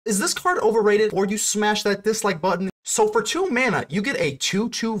Is this card overrated, or you smash that dislike button? So for 2 mana, you get a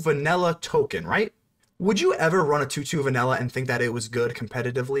 2/2 vanilla token, right? Would you ever run a 2/2 vanilla and think that it was good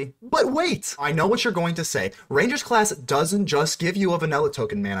competitively? But wait, I know what you're going to say. Ranger's class doesn't just give you a vanilla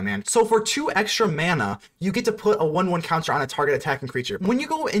token, mana man. So for 2 extra mana, you get to put a 1/1 counter on a target attacking creature. When you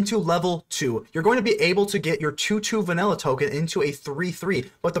go into level 2, you're going to be able to get your 2/2 vanilla token into a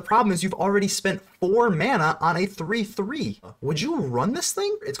 3/3. But the problem is you've already spent 4 mana on a 3/3. Would you run this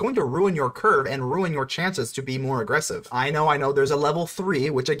thing? It's going to ruin your curve and ruin your chances to be more aggressive. I know, there's a level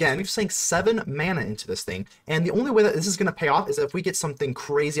 3, which again, we've sank 7 mana into this thing, and the only way that this is going to pay off is if we get something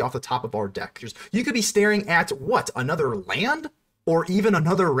crazy off the top of our deck. You could be staring at what, another land, or even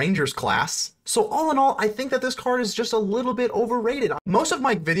another Rangers class. So all in all, I think that this card is just a little bit overrated. Most of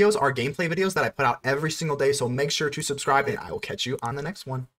my videos are gameplay videos that I put out every single day, so make sure to subscribe, and I will catch you on the next one.